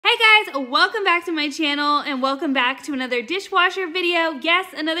welcome back to my channel and welcome back to another dishwasher video. Yes,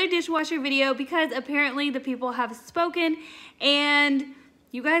 another dishwasher video because apparently the people have spoken and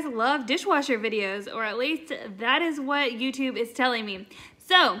you guys love dishwasher videos, or at least that is what YouTube is telling me.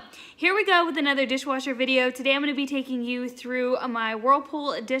 So here we go with another dishwasher video. Today I'm going to be taking you through my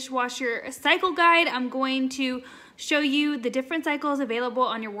Whirlpool dishwasher cycle guide. I'm going to show you the different cycles available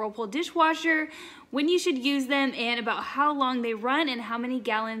on your Whirlpool dishwasher, when you should use them, and about how long they run and how many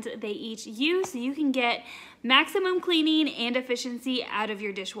gallons they each use so you can get maximum cleaning and efficiency out of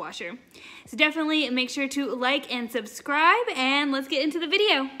your dishwasher. So definitely make sure to like and subscribe, and let's get into the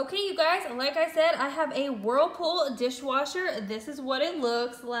video. Okay, you guys, like I said, I have a Whirlpool dishwasher. This is what it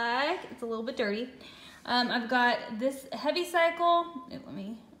looks like. It's a little bit dirty. I've got this heavy cycle.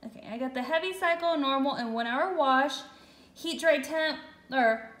 I got the heavy cycle, normal, and 1 hour wash, heat dry,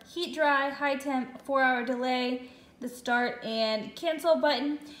 high temp, 4 hour delay, the start and cancel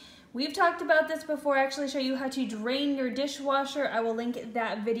button. We've talked about this before. I actually show you how to drain your dishwasher. I will link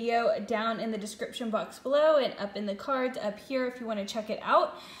that video down in the description box below and up in the cards up here if you want to check it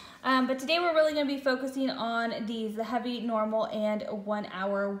out. But today we're really going to be focusing on the heavy, normal, and 1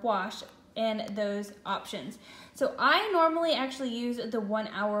 hour wash and those options. So I normally actually use the 1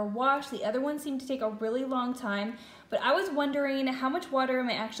 hour wash. The other ones seem to take a really long time, but I was wondering how much water am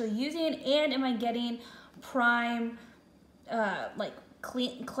I actually using, and am I getting prime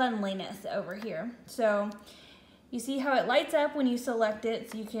cleanliness over here. So you see how it lights up when you select it,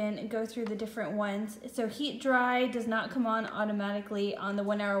 so you can go through the different ones. So heat dry does not come on automatically on the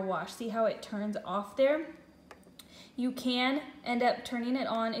 1 hour wash. See how it turns off there? You can end up turning it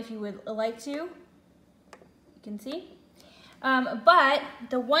on if you would like to. You can see. But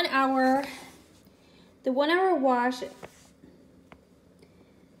the 1 hour wash,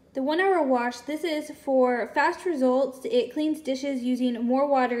 this is for fast results. It cleans dishes using more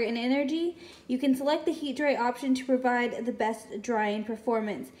water and energy. You can select the heat dry option to provide the best drying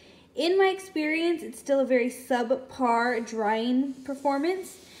performance. In my experience, it's still a very subpar drying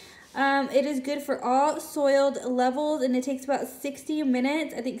performance. It is good for all soiled levels, and it takes about 60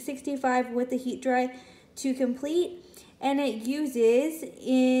 minutes, I think 65 with the heat dry to complete. And it uses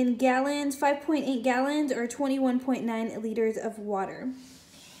in gallons, 5.8 gallons or 21.9 liters of water.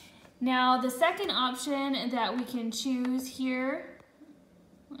 Now the second option that we can choose here,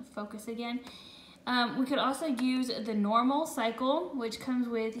 focus again, we could also use the normal cycle, which comes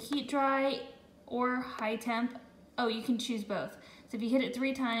with heat dry or high temp. Oh, you can choose both. So if you hit it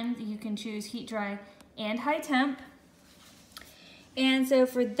 3 times, you can choose heat dry and high temp. And so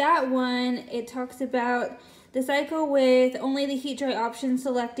for that one, it talks about the cycle with only the heat dry option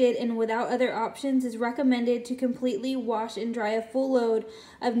selected and without other options is recommended to completely wash and dry a full load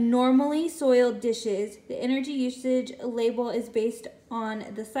of normally soiled dishes. The energy usage label is based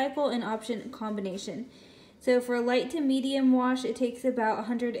on the cycle and option combination. So for a light to medium wash, it takes about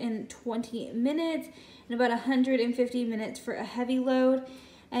 120 minutes and about 150 minutes for a heavy load.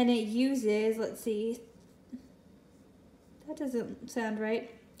 And it uses, let's see, that doesn't sound right,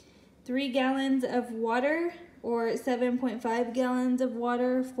 3 gallons of water or 7.5 gallons of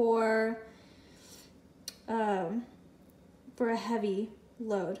water for a heavy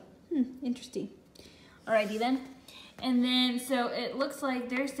load. Interesting. Alrighty then. And then, so it looks like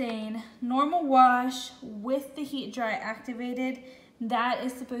they're saying normal wash with the heat dry activated. That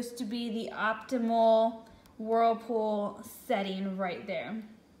is supposed to be the optimal Whirlpool setting right there.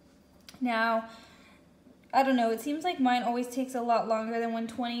 Now, I don't know, it seems like mine always takes a lot longer than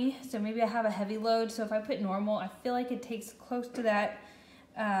 120, so maybe I have a heavy load, so if I put normal, I feel like it takes close to that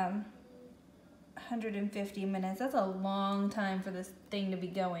 150 minutes. That's a long time for this thing to be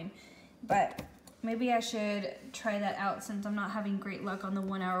going, but maybe I should try that out since I'm not having great luck on the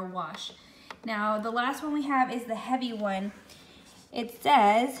 1 hour wash. Now, the last one we have is the heavy one. It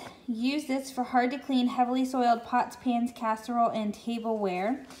says, use this for hard to clean, heavily soiled pots, pans, casserole, and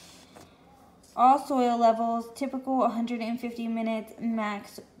tableware. All soil levels, typical 150 minutes,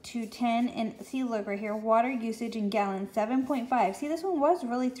 max 210. And see, look right here, water usage in gallons, 7.5. See, this one was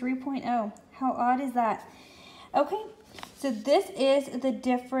really 3.0. How odd is that? Okay, so this is the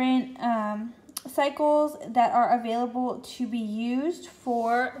different cycles that are available to be used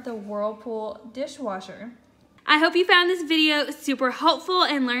for the Whirlpool dishwasher. I hope you found this video super helpful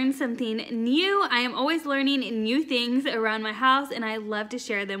and learned something new. I am always learning new things around my house, and I love to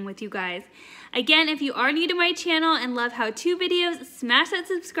share them with you guys. Again, if you are new to my channel and love how-to videos, smash that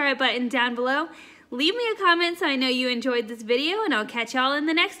subscribe button down below. Leave me a comment so I know you enjoyed this video, and I'll catch y'all in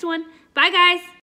the next one. Bye, guys.